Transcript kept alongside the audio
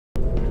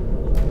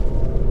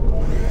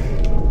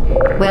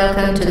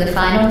Welcome to the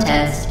final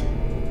test.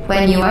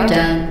 When you are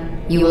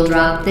done, you will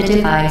drop the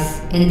device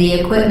in the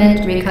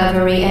Equipment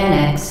Recovery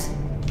Annex.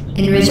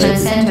 Enrichment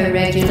Center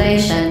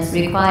regulations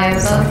require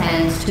both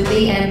hands to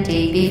be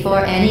empty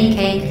before any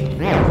cake...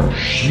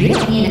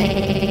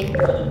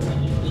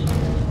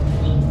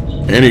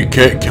 Any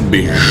cake can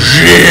be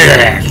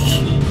shit!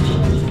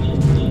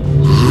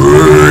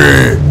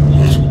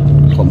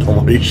 I don't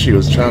know what she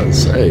was trying to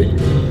say.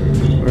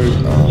 Where's...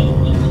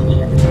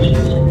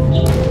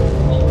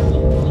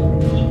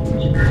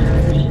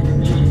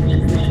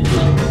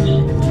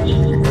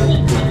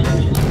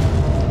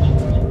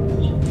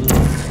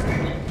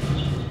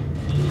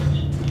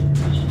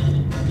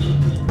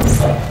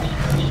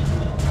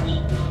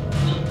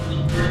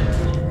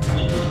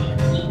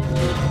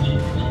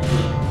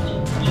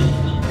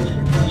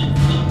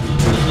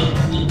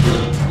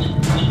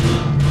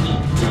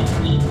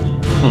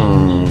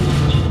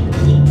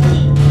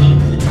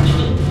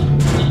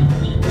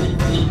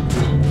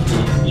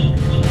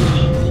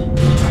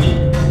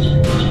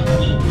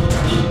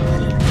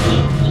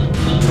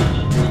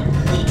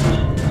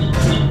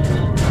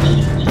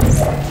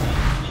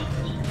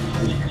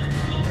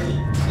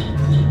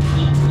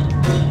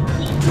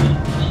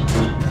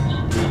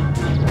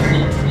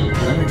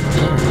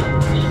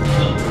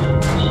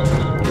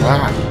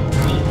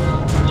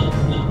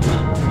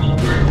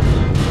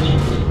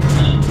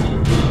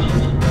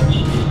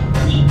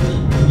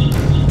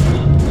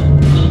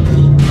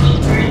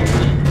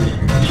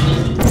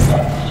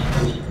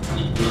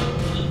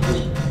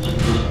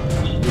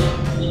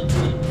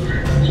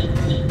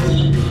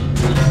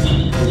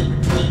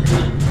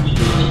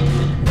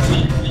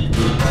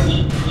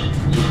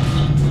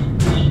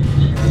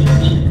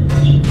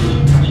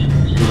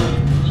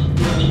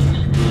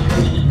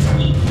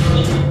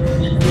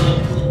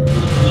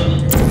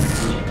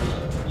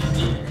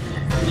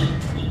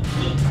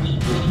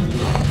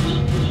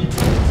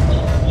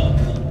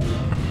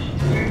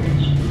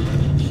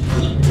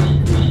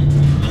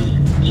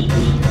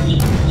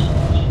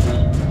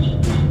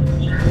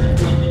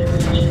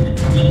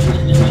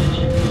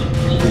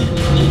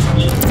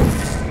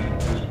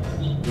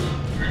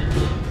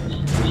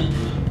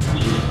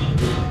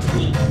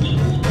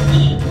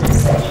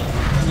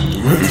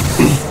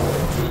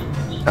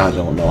 I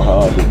don't know how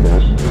I did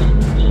that.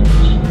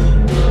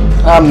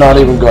 I'm not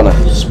even gonna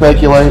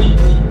speculate.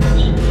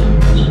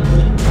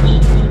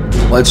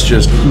 Let's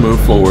just move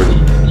forward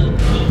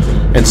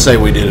and say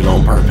we did it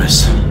on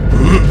purpose.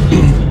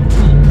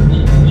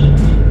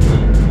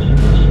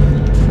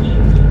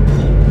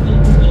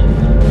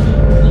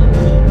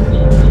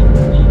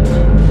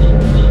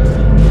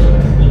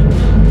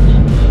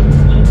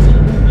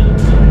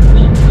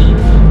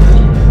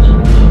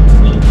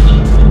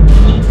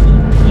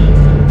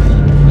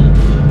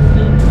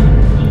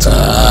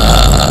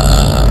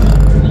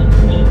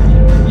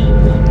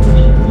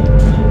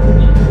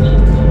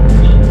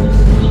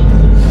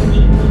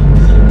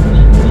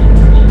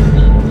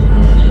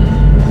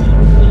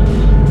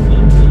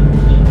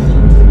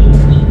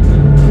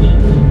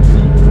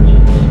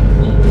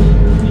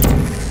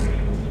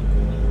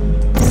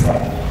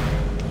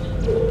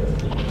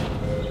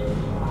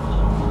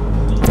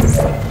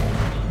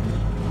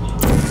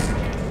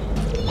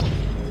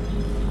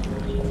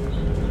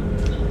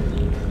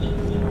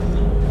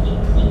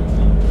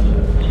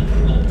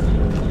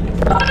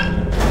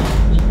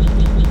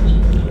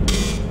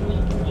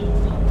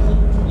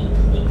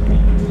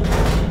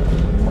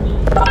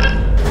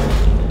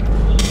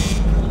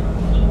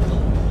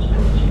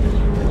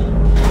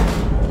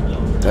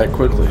 That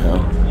quickly, huh?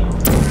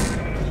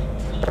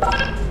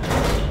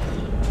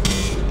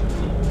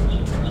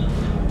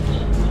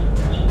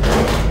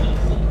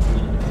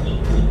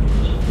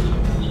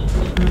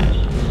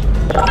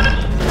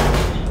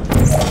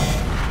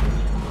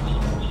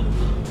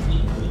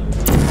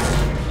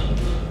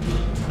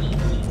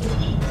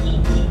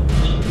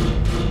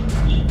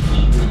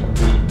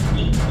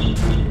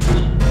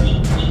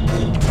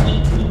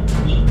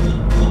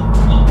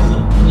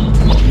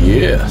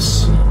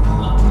 Yes.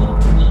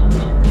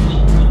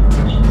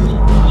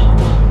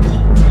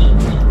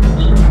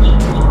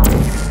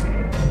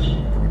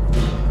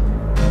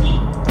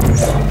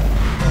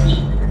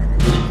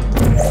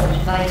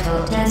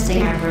 Vital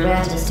testing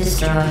apparatus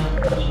destroyed.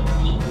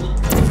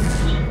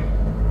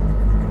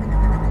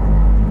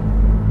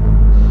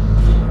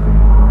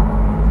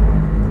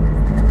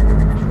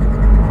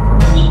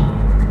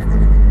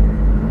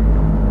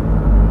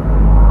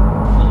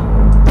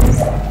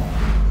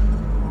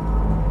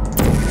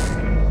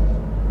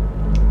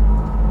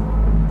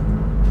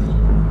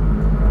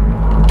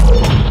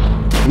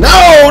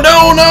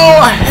 No,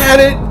 I had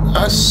it.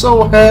 I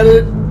so had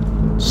it.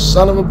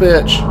 Son of a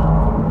bitch.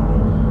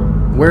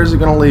 Where's it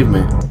gonna leave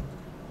me?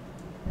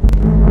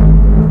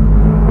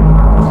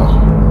 Oh,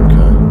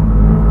 okay.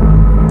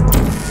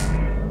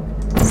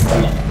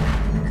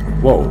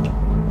 Whoa.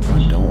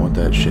 I don't want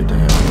that shit to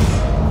happen.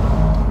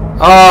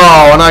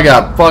 Oh, and I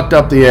got fucked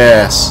up the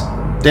ass.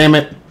 Damn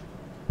it.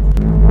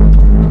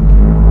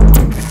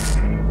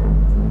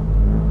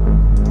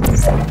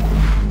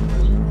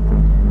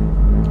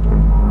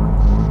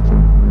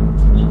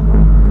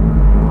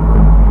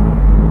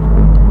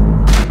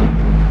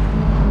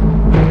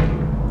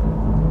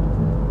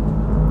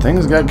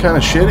 Things got kind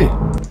of shitty.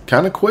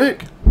 Kind of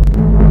quick.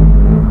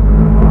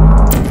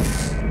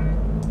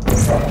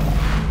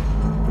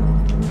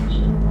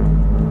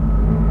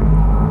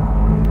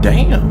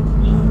 Damn.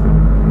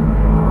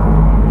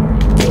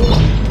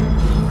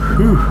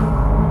 Whew.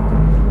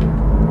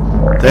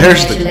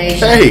 There's the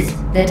cake.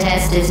 The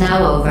test is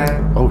now over.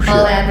 Oh, shit.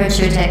 All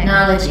Aperture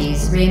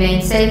technologies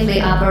remain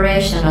safely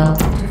operational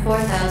to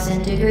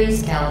 4,000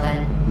 degrees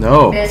Kelvin.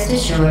 No. Rest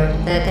assured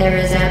that there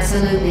is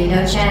absolutely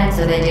no chance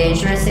of a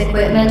dangerous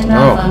equipment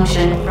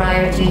malfunction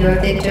prior to your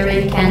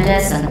victory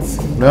incandescence.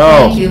 No.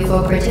 Thank you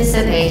for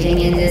participating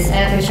in this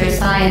Aperture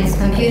Science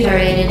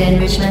computer-aided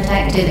enrichment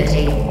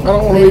activity. I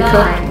don't want to be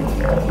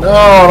cooked. No,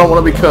 I don't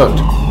want to be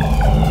cooked.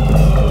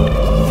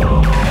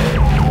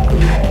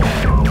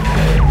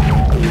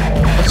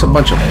 That's a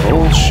bunch of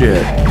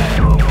bullshit.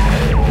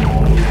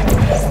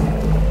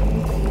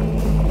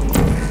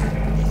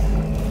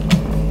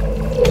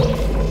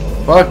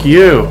 Fuck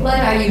you. What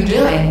are you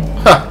doing?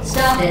 Huh.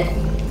 Stop it.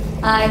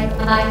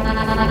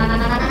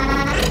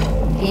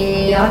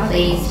 We are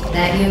pleased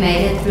that you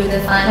made it through the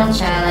final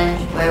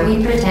challenge where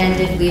we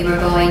pretended we were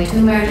going to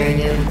murder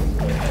you.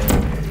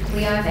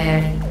 We are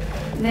very,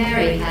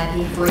 very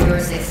happy for your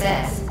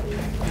success.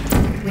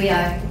 We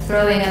are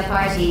throwing a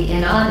party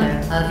in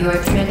honor of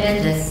your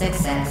tremendous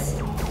success.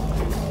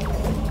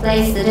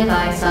 Place the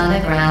device on the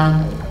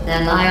ground,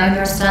 then lie on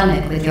your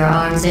stomach with your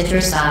arms at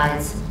your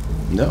sides.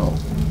 No.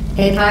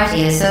 A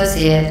party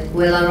associate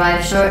will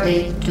arrive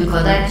shortly to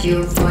collect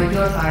you for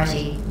your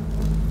party.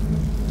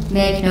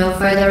 Make no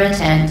further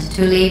attempt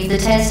to leave the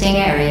testing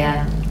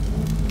area.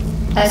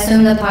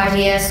 Assume the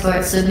party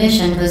escort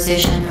submission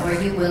position or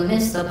you will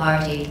miss the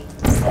party.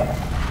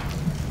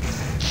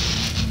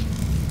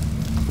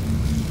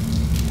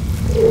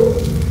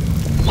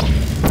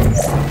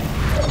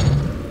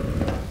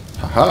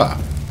 Haha.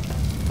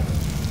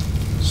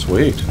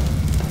 Sweet.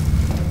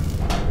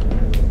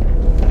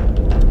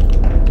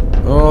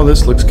 Oh,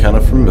 this looks kind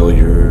of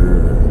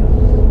familiar.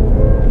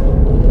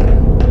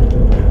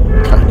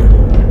 Kind of.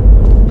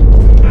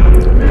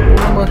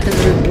 Where am I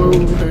headed? Whoa,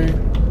 hey.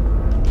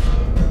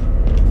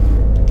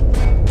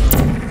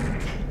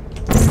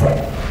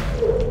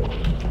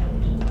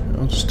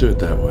 I'll just do it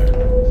that way.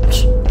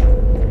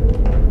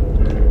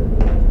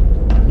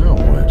 Now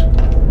what?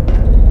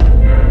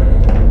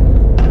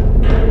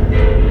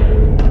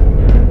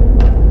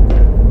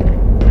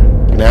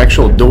 An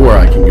actual door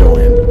I can go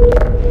in.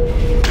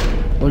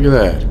 Look at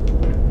that.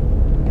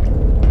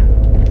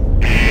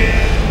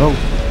 Oh.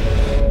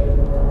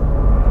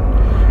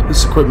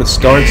 This equipment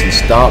starts and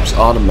stops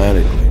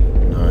automatically.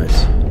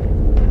 Nice.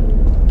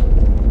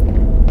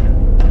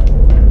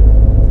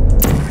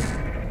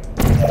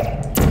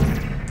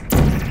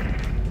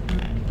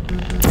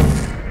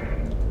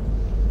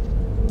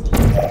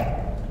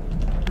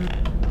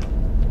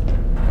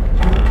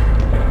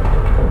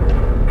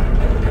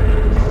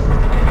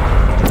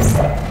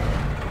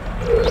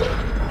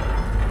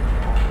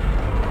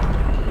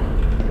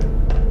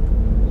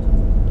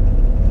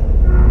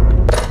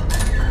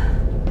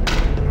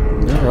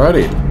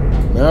 Alrighty,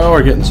 now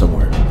we're getting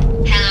somewhere.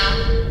 Hello?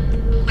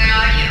 Where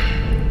are you?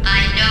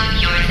 I know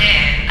you're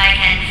there. I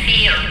can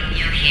feel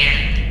you here.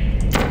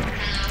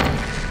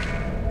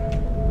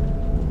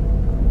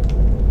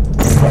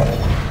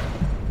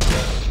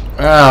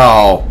 Hello?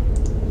 Ow!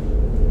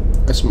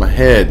 That's my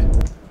head.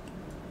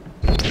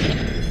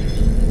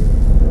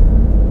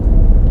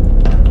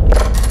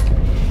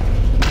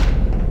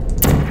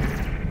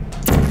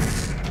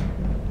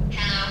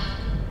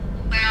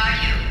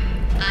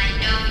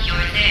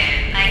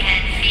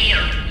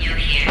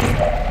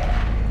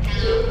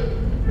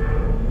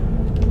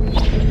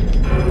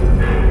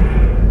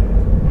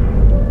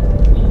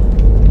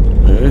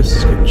 This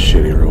is getting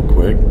shitty real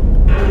quick.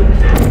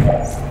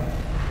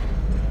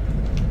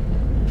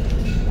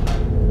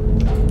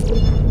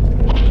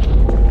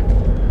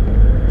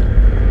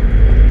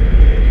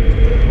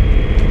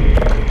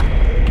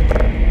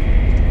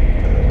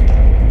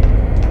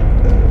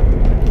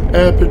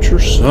 Aperture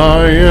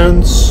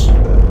Science.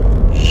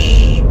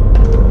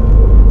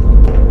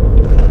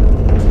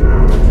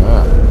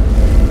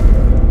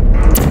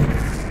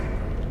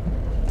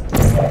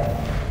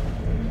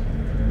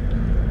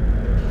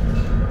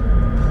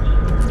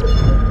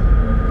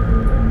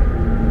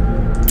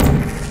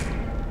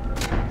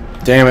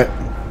 Damn it.